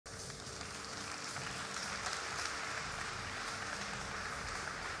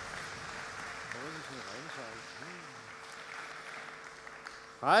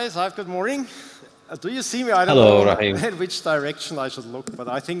Hi, Saif, good morning. Do you see me? I don't Hello, know Rahim. in which direction I should look, but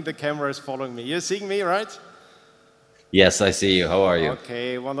I think the camera is following me. You're seeing me, right? Yes, I see you. How are you?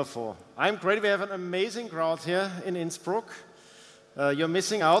 Okay, wonderful. I'm great. We have an amazing crowd here in Innsbruck. You're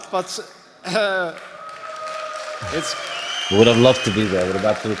missing out, but it's... Would have loved to be there. Would have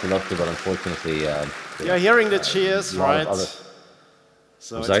absolutely loved to, but unfortunately... you're hearing the cheers, right?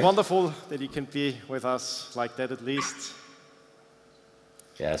 So I'm it's sorry? wonderful that you can be with us like that at least.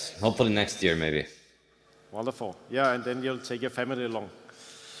 Yes, hopefully next year maybe. Wonderful. Yeah, and then you'll take your family along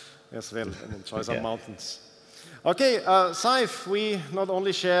as well and enjoy some mountains. Okay, Saif, we not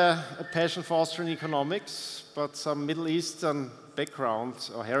only share a passion for Austrian economics, but some Middle Eastern background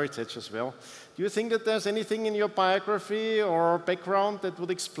or heritage as well. Do you think that there's anything in your biography or background that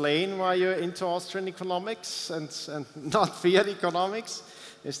would explain why you're into Austrian economics and not fiat economics?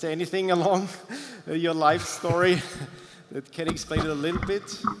 Is there anything along your life story that can explain it a little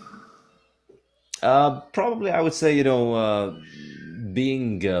bit? Probably I would say,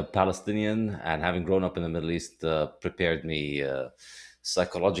 being Palestinian and having grown up in the Middle East prepared me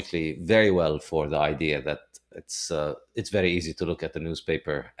psychologically very well for the idea that it's very easy to look at the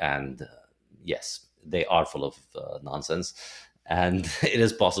newspaper and yes, they are full of nonsense. And it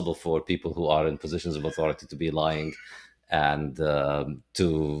is possible for people who are in positions of authority to be lying and and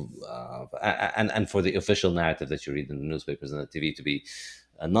for the official narrative that you read in the newspapers and the TV to be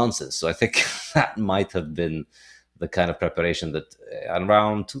nonsense. So I think that might have been the kind of preparation that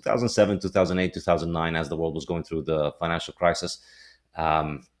around 2007, 2008, 2009, as the world was going through the financial crisis,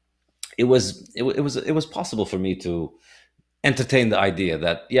 it was possible for me to entertain the idea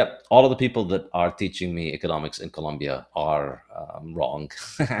that, yep, all of the people that are teaching me economics in Colombia are wrong,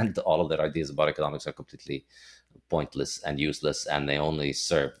 and all of their ideas about economics are completely pointless and useless, and they only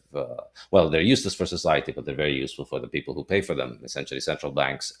serve, well, they're useless for society, but they're very useful for the people who pay for them, essentially central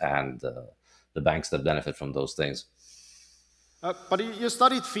banks and the banks that benefit from those things. But you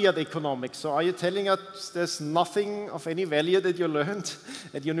studied fiat economics, so are you telling us there's nothing of any value that you learned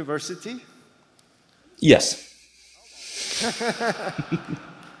at university? Yes.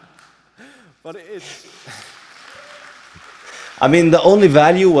 But it's... I mean, the only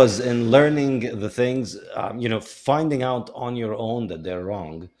value was in learning the things, finding out on your own that they're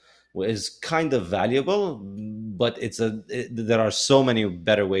wrong is kind of valuable, but there are so many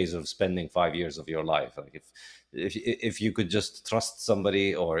better ways of spending 5 years of your life. Like if you could just trust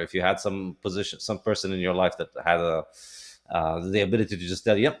somebody, or if you had some person in your life that had the ability to just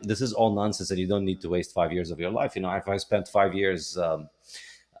tell you, yep, this is all nonsense and you don't need to waste 5 years of your life. If I spent 5 years,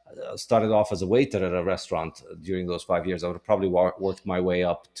 started off as a waiter at a restaurant, during those 5 years, I would have probably worked my way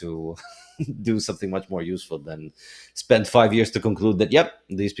up to do something much more useful than spend 5 years to conclude that, yep,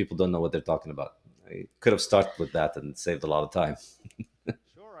 these people don't know what they're talking about. I could have started with that and saved a lot of time.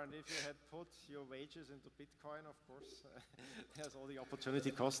 Sure, and if you had put your wages into Bitcoin, of course, there's all the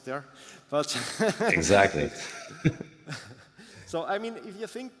opportunity cost there. But Exactly. So, I mean, if you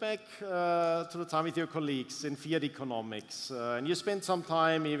think back to the time with your colleagues in fiat economics, and you spent some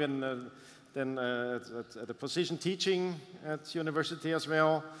time even at a position teaching at university as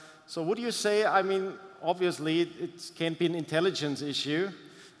well, so would you say, I mean, obviously it can be an intelligence issue.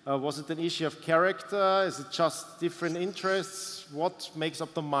 Was it an issue of character? Is it just different interests? What makes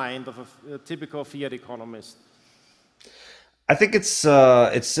up the mind of a typical fiat economist? I think it's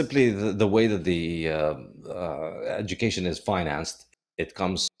simply the way that the education is financed. It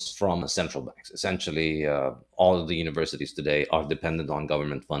comes from central banks. Essentially, all of the universities today are dependent on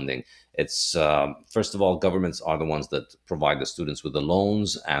government funding. It's first of all, governments are the ones that provide the students with the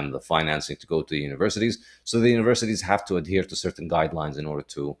loans and the financing to go to the universities. So the universities have to adhere to certain guidelines in order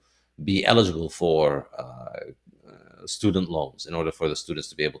to be eligible for student loans, in order for the students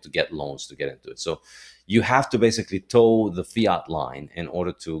to be able to get loans to get into it. So you have to basically toe the fiat line in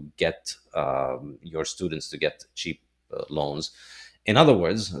order to get your students to get cheap loans. In other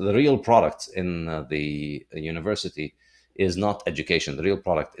words, the real product in the university is not education. The real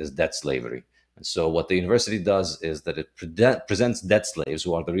product is debt slavery. And so what the university does is that it presents debt slaves,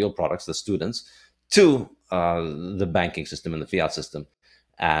 who are the real products, the students, to the banking system and the fiat system,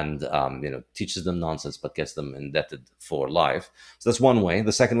 and teaches them nonsense but gets them indebted for life. So that's one way.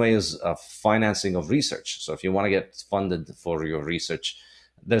 The second way is financing of research. So if you want to get funded for your research,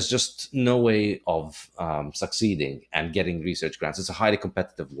 there's just no way of succeeding and getting research grants. It's a highly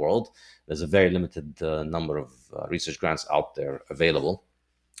competitive world. There's a very limited number of research grants out there available,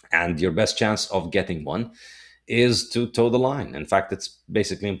 and your best chance of getting one is to toe the line. In fact, it's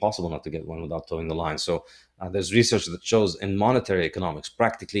basically impossible not to get one without toeing the line. So there's research that shows in monetary economics,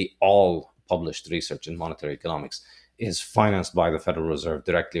 practically all published research in monetary economics is financed by the Federal Reserve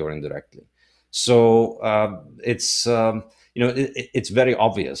directly or indirectly. So it's very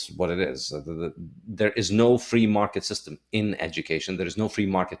obvious what it is. There is no free market system in education. There is no free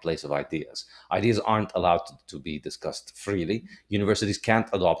marketplace of ideas. Ideas aren't allowed to be discussed freely. Universities can't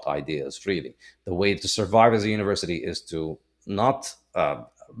adopt ideas freely. The way to survive as a university is to not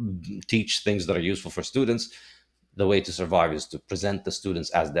teach things that are useful for students. The way to survive is to present the students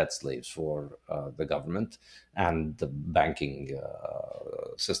as debt slaves for the government and the banking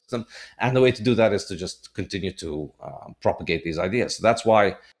system. And the way to do that is to just continue to propagate these ideas. So that's why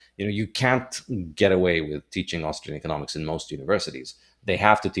you can't get away with teaching Austrian economics in most universities. They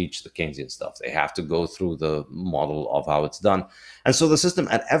have to teach the Keynesian stuff. They have to go through the model of how it's done. And so the system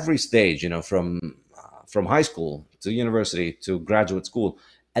at every stage, from high school to university to graduate school,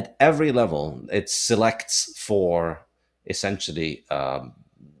 at every level, it selects for essentially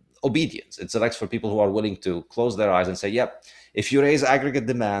obedience. It selects for people who are willing to close their eyes and say, yep, if you raise aggregate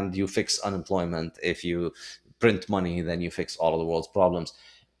demand, you fix unemployment. If you print money, then you fix all of the world's problems.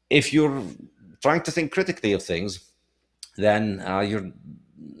 If you're trying to think critically of things, then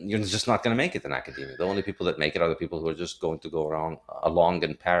you're just not going to make it in academia. The only people that make it are the people who are just going to go along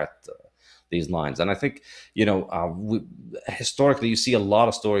and parrot these lines. And I think, historically, you see a lot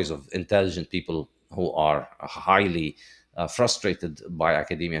of stories of intelligent people who are highly frustrated by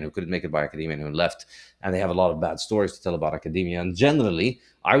academia and who couldn't make it by academia and who left. And they have a lot of bad stories to tell about academia. And generally,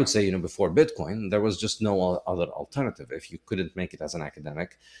 I would say, before Bitcoin, there was just no other alternative. If you couldn't make it as an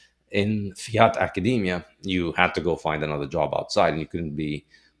academic in fiat academia, you had to go find another job outside, and you couldn't be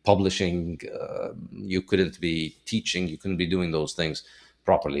publishing, you couldn't be teaching, you couldn't be doing those things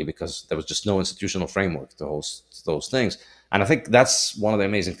properly because there was just no institutional framework to host those things. And I think that's one of the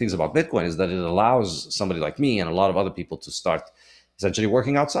amazing things about Bitcoin, is that it allows somebody like me and a lot of other people to start essentially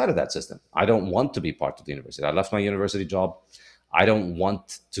working outside of that system. I don't want to be part of the university. I left my university job. I don't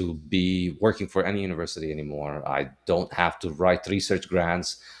want to be working for any university anymore. I don't have to write research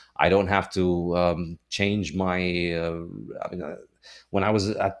grants. I don't have to change my, when I was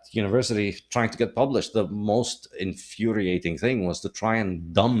at university trying to get published, the most infuriating thing was to try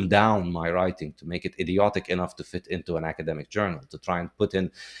and dumb down my writing to make it idiotic enough to fit into an academic journal, to try and put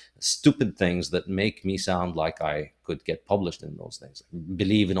in stupid things that make me sound like I could get published in those things,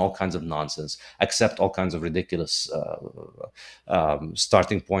 believe in all kinds of nonsense, accept all kinds of ridiculous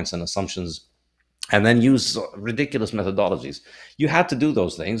starting points and assumptions, and then use ridiculous methodologies. You had to do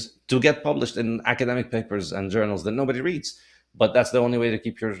those things to get published in academic papers and journals that nobody reads. But that's the only way to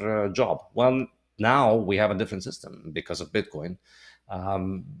keep your job. Well, now we have a different system because of Bitcoin.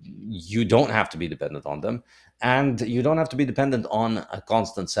 You don't have to be dependent on them, and you don't have to be dependent on a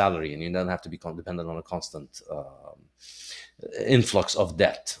constant salary, and you don't have to be dependent on a constant influx of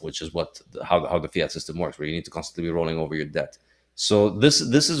debt, which is how the fiat system works, where you need to constantly be rolling over your debt. So this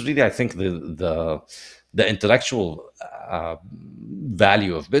is really, I think, the intellectual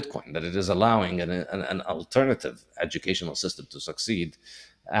value of Bitcoin, that it is allowing an alternative educational system to succeed,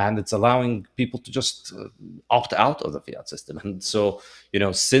 and it's allowing people to just opt out of the fiat system. And so,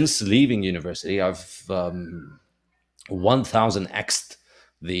 since leaving university, I've 1000x'd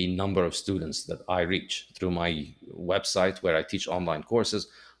the number of students that I reach through my website, where I teach online courses.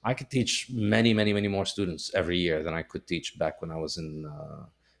 I could teach many, many, many more students every year than I could teach back when I was in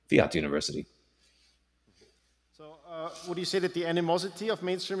fiat university. Would you say that the animosity of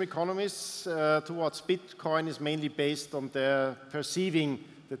mainstream economists towards Bitcoin is mainly based on their perceiving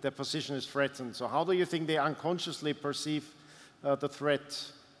that their position is threatened? So how do you think they unconsciously perceive the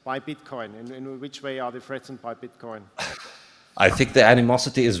threat by Bitcoin? In which way are they threatened by Bitcoin? I think the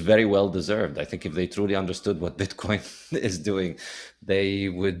animosity is very well deserved. I think if they truly understood what Bitcoin is doing, they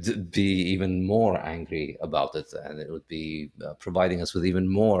would be even more angry about it, and it would be providing us with even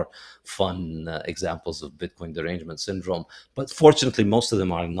more fun examples of Bitcoin derangement syndrome. But fortunately, most of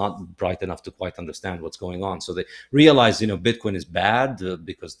them are not bright enough to quite understand what's going on. So they realize, Bitcoin is bad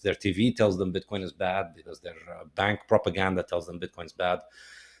because their TV tells them Bitcoin is bad, because their bank propaganda tells them Bitcoin is bad.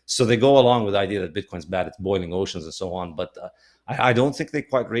 So they go along with the idea that Bitcoin's bad, it's boiling oceans and so on. But I don't think they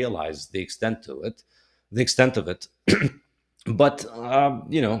quite realize the extent of it. But,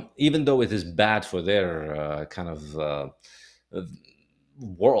 even though it is bad for their kind of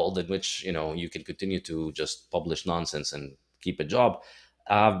world in which, you can continue to just publish nonsense and keep a job,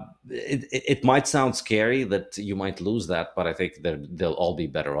 it might sound scary that you might lose that, but I think they'll all be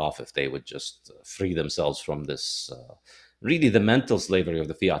better off if they would just free themselves from this really the mental slavery of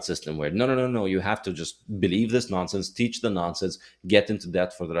the fiat system, where no, you have to just believe this nonsense, teach the nonsense, get into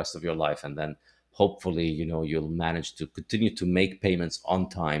debt for the rest of your life, and then hopefully, you'll manage to continue to make payments on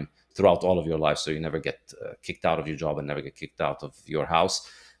time throughout all of your life, so you never get kicked out of your job and never get kicked out of your house.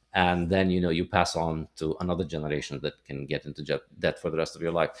 And then, you pass on to another generation that can get into debt for the rest of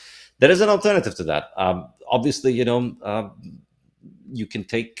your life. There is an alternative to that. Obviously, you can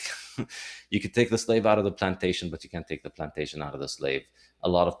take the slave out of the plantation, but you can't take the plantation out of the slave. A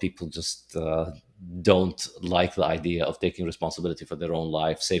lot of people just don't like the idea of taking responsibility for their own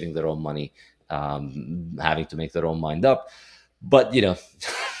life, saving their own money, having to make their own mind up. But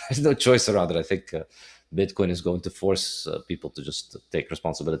there's no choice around it. I think Bitcoin is going to force people to just take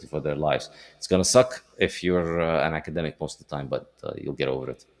responsibility for their lives. It's going to suck if you're an academic most of the time, but you'll get over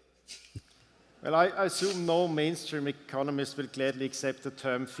it. Well, I assume no mainstream economist will gladly accept the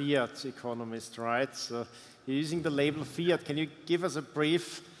term fiat economist, right? So you're using the label fiat. Can you give us a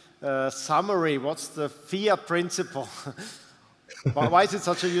brief summary? What's the fiat principle? Why is it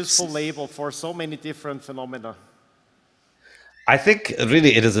such a useful label for so many different phenomena? I think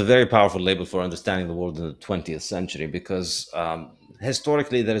really it is a very powerful label for understanding the world in the 20th century, because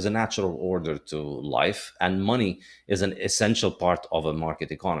historically there is a natural order to life, and money is an essential part of a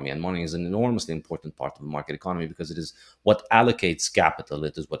market economy. And money is an enormously important part of a market economy because it is what allocates capital,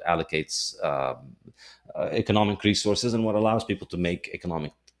 it is what allocates economic resources, and what allows people to make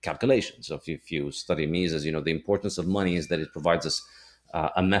economic calculations. So if you study Mises, the importance of money is that it provides us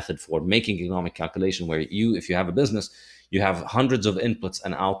a method for making economic calculation, where if you have a business, you have hundreds of inputs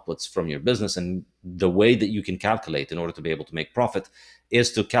and outputs from your business, and the way that you can calculate in order to be able to make profit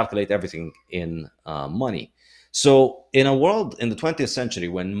is to calculate everything in money. So in a world in the 20th century,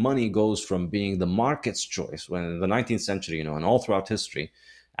 when money goes from being the market's choice, when in the 19th century, and all throughout history,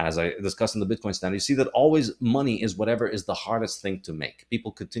 as I discussed in the Bitcoin standard, you see that always money is whatever is the hardest thing to make.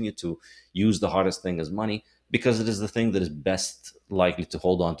 People continue to use the hardest thing as money because it is the thing that is best likely to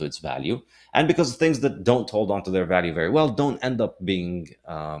hold on to its value, and because things that don't hold on to their value very well don't end up being,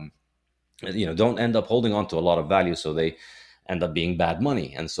 don't end up holding on to a lot of value, so they end up being bad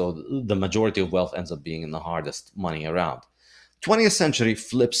money, and so the majority of wealth ends up being in the hardest money around. 20th century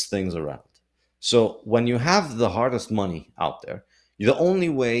flips things around. So when you have the hardest money out there, the only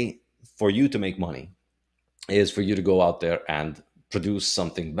way for you to make money is for you to go out there and produce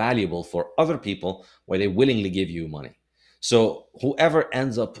something valuable for other people where they willingly give you money. So whoever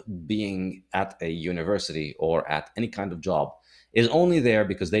ends up being at a university or at any kind of job is only there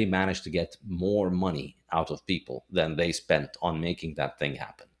because they managed to get more money out of people than they spent on making that thing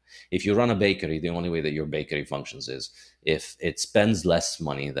happen. If you run a bakery, the only way that your bakery functions is if it spends less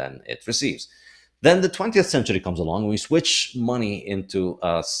money than it receives. Then the 20th century comes along, and we switch money into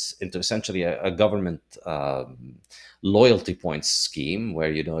essentially a government loyalty points scheme,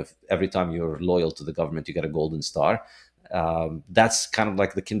 where if every time you're loyal to the government, you get a golden star. That's kind of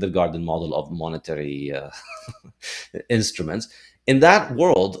like the kindergarten model of monetary instruments. In that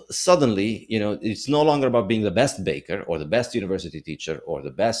world, suddenly, it's no longer about being the best baker or the best university teacher or the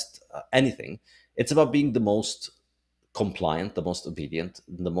best anything. It's about being the most compliant, the most obedient,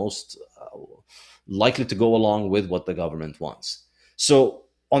 the most likely to go along with what the government wants. So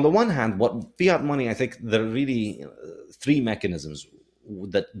on the one hand, what fiat money, I think there are really three mechanisms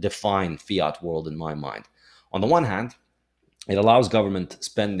that define fiat world in my mind. On the one hand, it allows government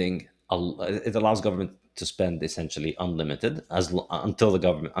spending. It allows government to spend essentially unlimited until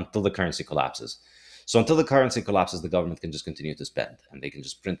the currency collapses. So until the currency collapses, the government can just continue to spend, and they can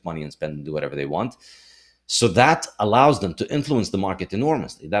just print money and spend and do whatever they want. So that allows them to influence the market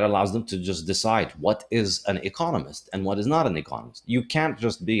enormously. That allows them to just decide what is an economist and what is not an economist. You can't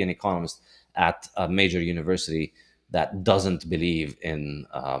just be an economist at a major university that doesn't believe in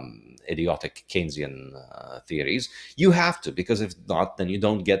idiotic Keynesian theories. You have to, because if not, then you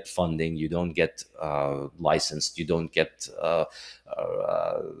don't get funding, you don't get licensed, you don't get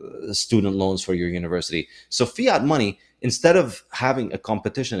student loans for your university. So fiat money, instead of having a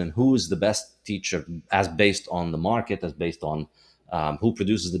competition in who is the best teacher as based on the market, as based on who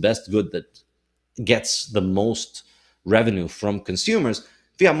produces the best good that gets the most revenue from consumers,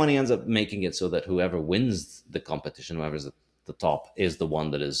 fiat money ends up making it so that whoever wins the competition, whoever's at the top, is the one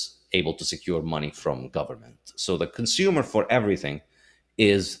that is able to secure money from government. So the consumer for everything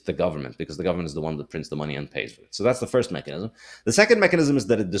is the government, because the government is the one that prints the money and pays for it. So that's the first mechanism. The second mechanism is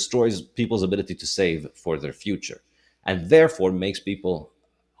that it destroys people's ability to save for their future, and therefore makes people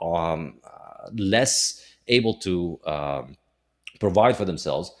less able to provide for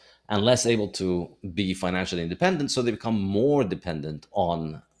themselves and less able to be financially independent. So they become more dependent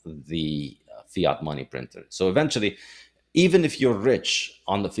on the fiat money printer. So eventually, even if you're rich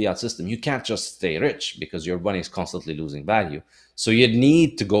on the fiat system, you can't just stay rich because your money is constantly losing value. So you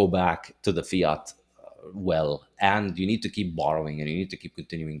need to go back to the fiat well, and you need to keep borrowing, and you need to keep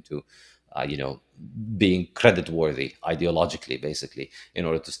continuing to, being credit worthy ideologically, basically, in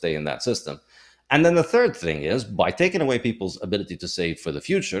order to stay in that system. And then the third thing is, by taking away people's ability to save for the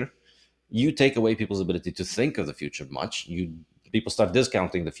future, you take away people's ability to think of the future much. People start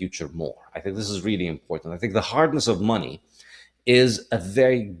discounting the future more. I think this is really important. I think the hardness of money is a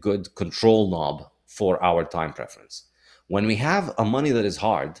very good control knob for our time preference. When we have a money that is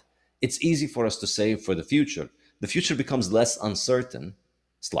hard, it's easy for us to save for the future. The future becomes less uncertain,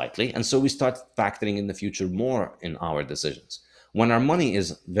 slightly, and so we start factoring in the future more in our decisions. When our money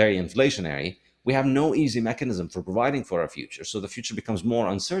is very inflationary, we have no easy mechanism for providing for our future. So the future becomes more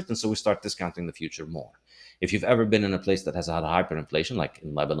uncertain, so we start discounting the future more. If you've ever been in a place that has had hyperinflation, like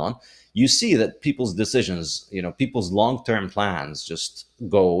in Lebanon, you see that people's decisions, people's long-term plans just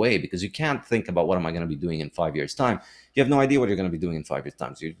go away, because you can't think about what am I going to be doing in 5 years' time. You have no idea what you're going to be doing in 5 years'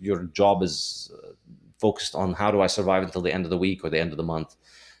 time. So your job is focused on how do I survive until the end of the week or the end of the month.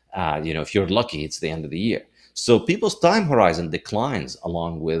 If you're lucky, it's the end of the year. So people's time horizon declines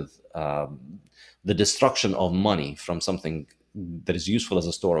along with the destruction of money from something that is useful as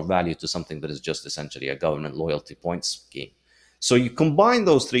a store of value to something that is just essentially a government loyalty points scheme. So you combine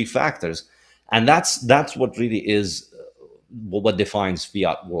those three factors, and that's what really is what defines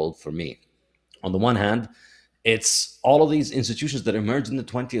fiat world for me. On the one hand, it's all of these institutions that emerged in the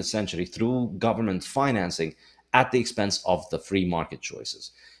 20th century through government financing at the expense of the free market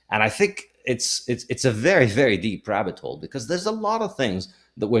choices. And I think it's a very, very deep rabbit hole, because there's a lot of things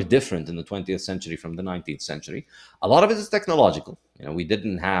that were different in the 20th century from the 19th century. A lot of it is technological. We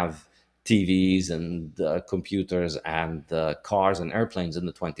didn't have TVs and computers and cars and airplanes in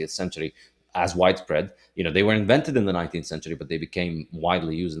the 20th century as widespread. They were invented in the 19th century, but they became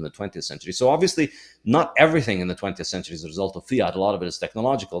widely used in the 20th century. So obviously, not everything in the 20th century is a result of fiat. A lot of it is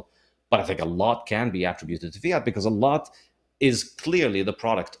technological, but I think a lot can be attributed to fiat, because a lot is clearly the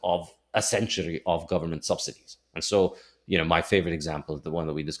product of a century of government subsidies. And so, my favorite example, the one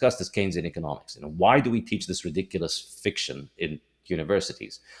that we discussed, is Keynesian economics. Why do we teach this ridiculous fiction in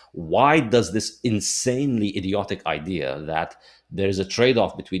universities? Why does this insanely idiotic idea that there's a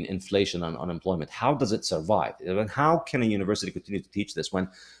trade-off between inflation and unemployment, how does it survive? And how can a university continue to teach this when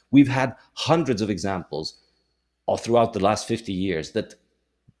we've had hundreds of examples all throughout the last 50 years that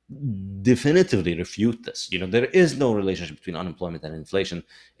definitively refute this? There is no relationship between unemployment and inflation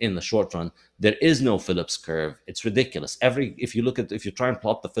in the short run. There is no Phillips curve. It's ridiculous. If you try and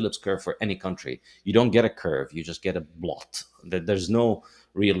plot the Phillips curve for any country, you don't get a curve, you just get a blot. There's no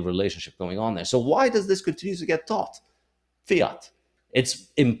real relationship going on there. So why does this continue to get taught? Fiat. It's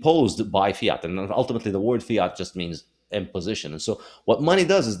imposed by fiat, and ultimately the word fiat just means imposition. And so what fiat money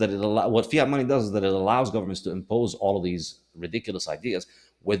does is that it allows governments to impose all of these ridiculous ideas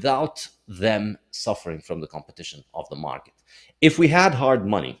without them suffering from the competition of the market. If we had hard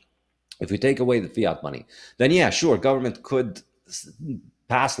money, if we take away the fiat money, then yeah, sure, government could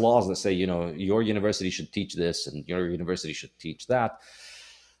pass laws that say, your university should teach this and your university should teach that.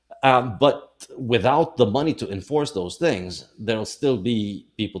 But without the money to enforce those things, there'll still be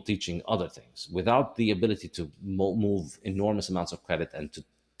people teaching other things. Without the ability to move enormous amounts of credit and to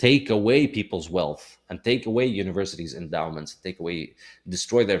take away people's wealth and take away universities' endowments,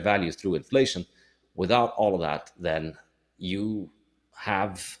 destroy their values through inflation, without all of that, then you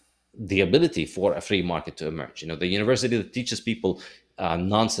have the ability for a free market to emerge. The university that teaches people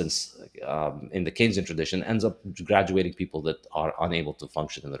nonsense in the Keynesian tradition ends up graduating people that are unable to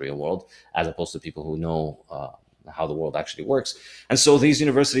function in the real world, as opposed to people who know how the world actually works. And so these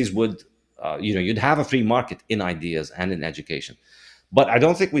universities would, you'd have a free market in ideas and in education. But I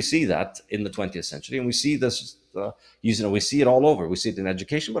don't think we see that in the 20th century. And we see this, we see it all over. We see it in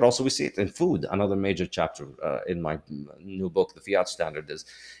education, but also we see it in food. Another major chapter in my new book, The Fiat Standard, is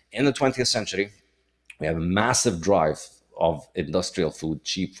in the 20th century, we have a massive drive of industrial food,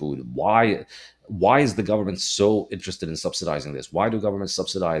 cheap food. Why is the government so interested in subsidizing this? Why do governments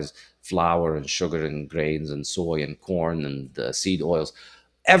subsidize flour and sugar and grains and soy and corn and seed oils?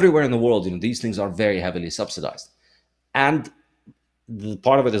 Everywhere in the world, these things are very heavily subsidized. And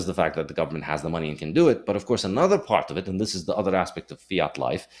part of it is the fact that the government has the money and can do it. But of course, another part of it, and this is the other aspect of fiat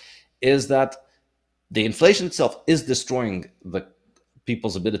life, is that the inflation itself is destroying the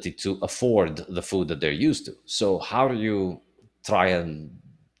people's ability to afford the food that they're used to. So how do you try and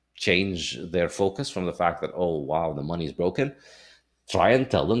change their focus from the fact that, oh, wow, the money's broken? Try and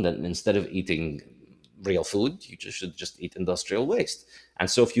tell them that instead of eating real food, you should just eat industrial waste. And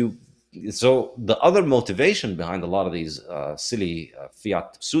so so the other motivation behind a lot of these silly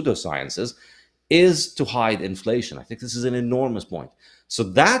fiat pseudosciences is to hide inflation. I think this is an enormous point. So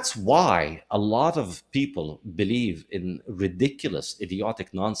that's why a lot of people believe in ridiculous,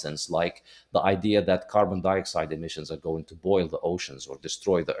 idiotic nonsense, like the idea that carbon dioxide emissions are going to boil the oceans or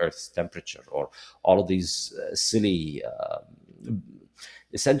destroy the Earth's temperature, or all of these silly,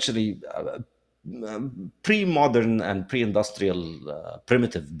 essentially pre-modern and pre-industrial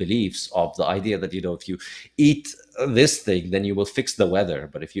primitive beliefs of the idea that, if you eat this thing, then you will fix the weather.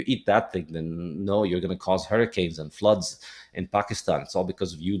 But if you eat that thing, then no, you're going to cause hurricanes and floods in Pakistan. It's all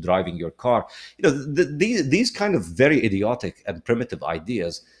because of you driving your car. These kind of very idiotic and primitive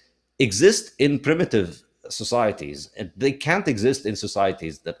ideas exist in primitive societies, and they can't exist in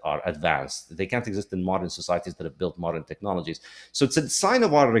societies that are advanced. They can't exist in modern societies that have built modern technologies. So it's a sign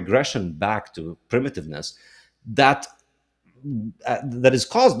of our regression back to primitiveness that is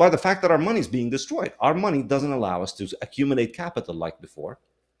caused by the fact that our money is being destroyed. Our money doesn't allow us to accumulate capital like before.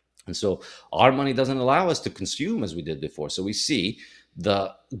 And so our money doesn't allow us to consume as we did before. So we see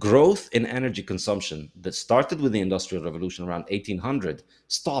the growth in energy consumption that started with the Industrial Revolution around 1800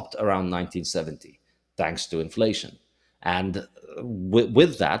 stopped around 1970. Thanks to inflation. And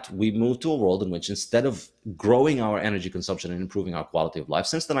with that, we moved to a world in which, instead of growing our energy consumption and improving our quality of life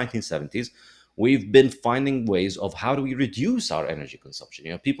since the 1970s, we've been finding ways of how do we reduce our energy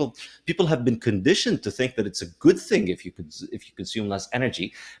consumption. People have been conditioned to think that it's a good thing if you consume less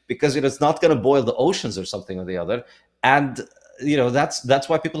energy, because it's not going to boil the oceans or something or the other. And that's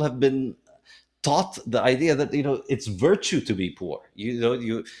why people have been taught the idea that it's virtue to be poor.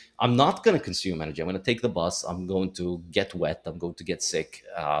 I'm not going to consume energy. I'm going to take the bus. I'm going to get wet. I'm going to get sick,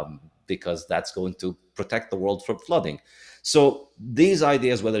 because that's going to protect the world from flooding. So these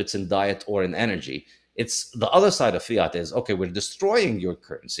ideas, whether it's in diet or in energy, it's the other side of fiat is, okay, we're destroying your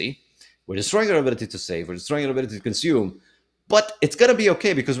currency, we're destroying your ability to save, we're destroying your ability to consume, but it's going to be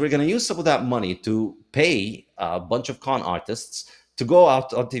okay because we're going to use some of that money to pay a bunch of con artists to go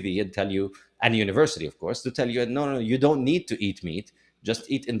out on TV and tell you, and university, of course, to tell you, no, you don't need to eat meat. Just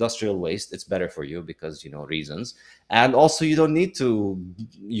eat industrial waste. It's better for you because, reasons. And also, you don't need to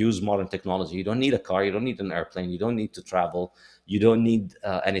use modern technology. You don't need a car. You don't need an airplane. You don't need to travel. You don't need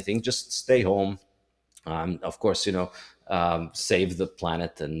anything. Just stay home. Of course, save the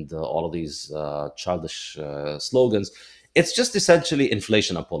planet and all of these childish slogans. It's just essentially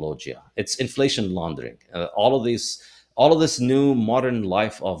inflation apologia. It's inflation laundering. All of this new modern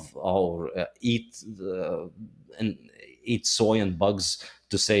life of eat soy and bugs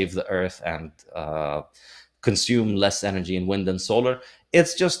to save the earth and consume less energy in wind and solar,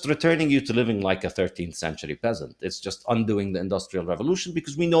 it's just returning you to living like a 13th century peasant. It's just undoing the Industrial Revolution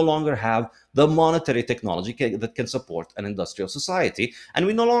because we no longer have the monetary technology that can support an industrial society. And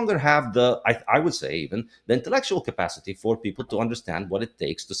we no longer have I would say even, the intellectual capacity for people to understand what it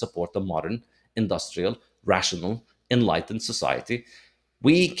takes to support a modern, industrial, rational, enlightened society.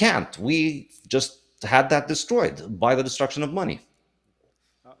 We can't. We just had that destroyed by the destruction of money.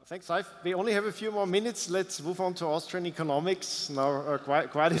 Thanks, Saif. We only have a few more minutes. Let's move on to Austrian economics. Now,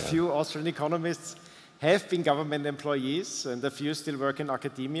 quite a few Austrian economists have been government employees, and a few still work in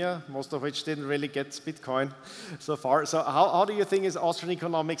academia, most of which didn't really get Bitcoin so far. So how do you think Austrian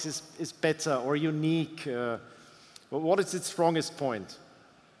economics is better or unique? What is its strongest point?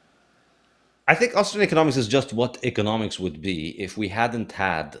 I think Austrian economics is just what economics would be if we hadn't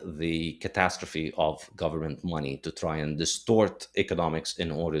had the catastrophe of government money to try and distort economics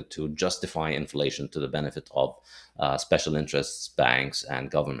in order to justify inflation to the benefit of special interests, banks,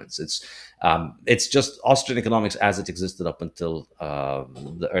 and governments. It's just Austrian economics as it existed up until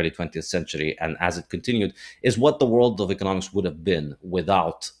the early 20th century, and as it continued, is what the world of economics would have been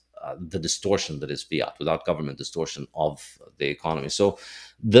without the distortion that is fiat, without government distortion of the economy. So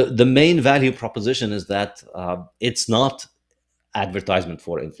the main value proposition is that it's not advertisement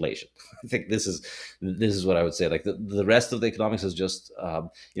for inflation. I think this is what I would say. Like the rest of the economics is just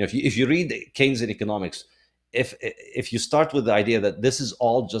if you read Keynesian economics, if you start with the idea that this is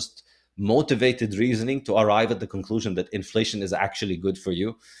all just motivated reasoning to arrive at the conclusion that inflation is actually good for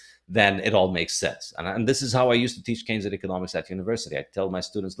you, then it all makes sense. And this is how I used to teach Keynesian economics at university. I tell my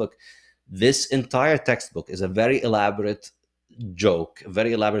students, look, this entire textbook is a very elaborate joke, a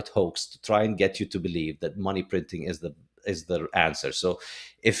very elaborate hoax to try and get you to believe that money printing is the answer. So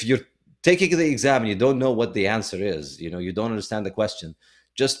if you're taking the exam and you don't know what the answer is, you don't understand the question,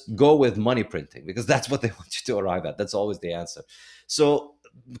 just go with money printing, because that's what they want you to arrive at. That's always the answer. So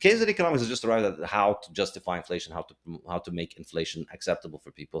Keynesian economics is just arrived at how to justify inflation, how to make inflation acceptable for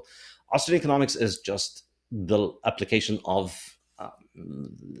people. Austrian economics is just the application of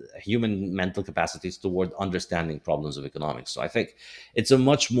human mental capacities toward understanding problems of economics. So I think it's a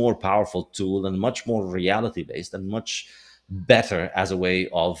much more powerful tool and much more reality-based and much better as a way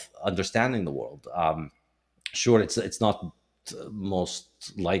of understanding the world. Sure, it's not most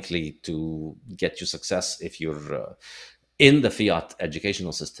likely to get you success if you're in the fiat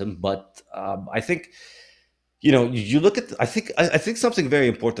educational system, but I think, you know, you look at, I think something very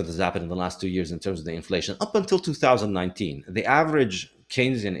important has happened in the last 2 years in terms of the inflation. Up until 2019, the average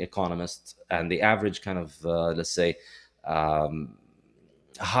Keynesian economist and the average kind of, let's say,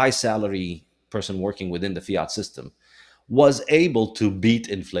 high salary person working within the fiat system was able to beat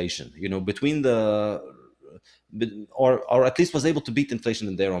inflation, you know, between the, or at least was able to beat inflation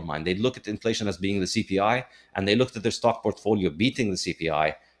in their own mind. They look at inflation as being the CPI, and they looked at their stock portfolio beating the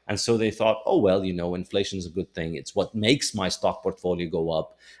CPI. And so they thought, oh, well, you know, inflation is a good thing. It's what makes my stock portfolio go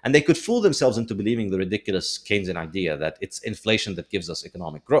up. And they could fool themselves into believing the ridiculous Keynesian idea that it's inflation that gives us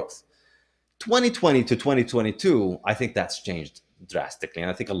economic growth. 2020 to 2022, I think that's changed drastically.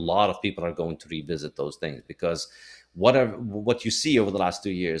 And I think a lot of people are going to revisit those things, because what you see over the last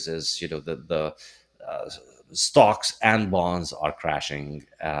 2 years is, you know, the stocks and bonds are crashing,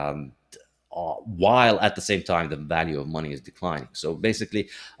 while at the same time the value of money is declining. So basically,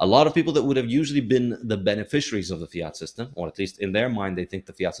 a lot of people that would have usually been the beneficiaries of the fiat system, or at least in their mind they think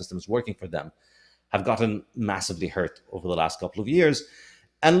the fiat system is working for them, have gotten massively hurt over the last couple of years.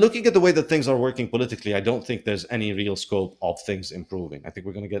 And looking at the way that things are working politically, I don't think there's any real scope of things improving. I think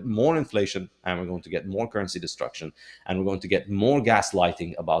we're going to get more inflation, and we're going to get more currency destruction, and we're going to get more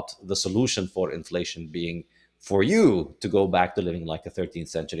gaslighting about the solution for inflation being for you to go back to living like a 13th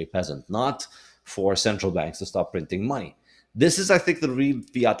century peasant, not for central banks to stop printing money. This is, I think, the real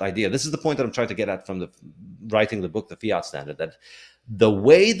fiat idea. This is the point that I'm trying to get at from writing the book, The Fiat Standard, that the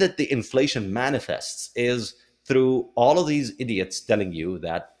way that the inflation manifests is through all of these idiots telling you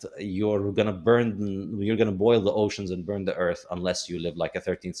that you're going to boil the oceans and burn the earth unless you live like a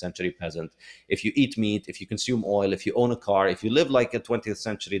 13th century peasant. If you eat meat, if you consume oil, if you own a car, if you live like a 20th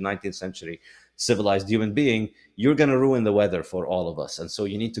century, 19th century civilized human being, you're going to ruin the weather for all of us. And so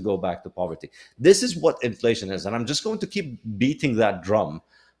you need to go back to poverty. This is what inflation is. And I'm just going to keep beating that drum,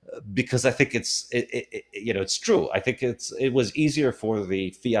 because I think it's true. I think it was easier for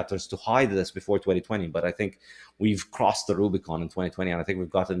the fiaters to hide this before 2020, but I think we've crossed the Rubicon in 2020, and I think we've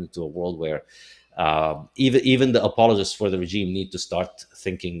gotten into a world where even the apologists for the regime need to start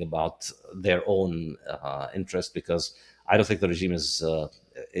thinking about their own interest, because I don't think the regime is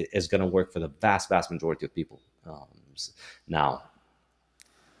going to work for the vast majority of people now.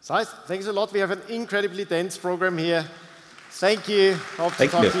 Saif, thanks a lot. We have an incredibly dense program here. Thank you. Hope to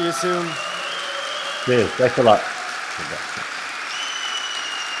talk to you soon. Cheers. Thanks a lot.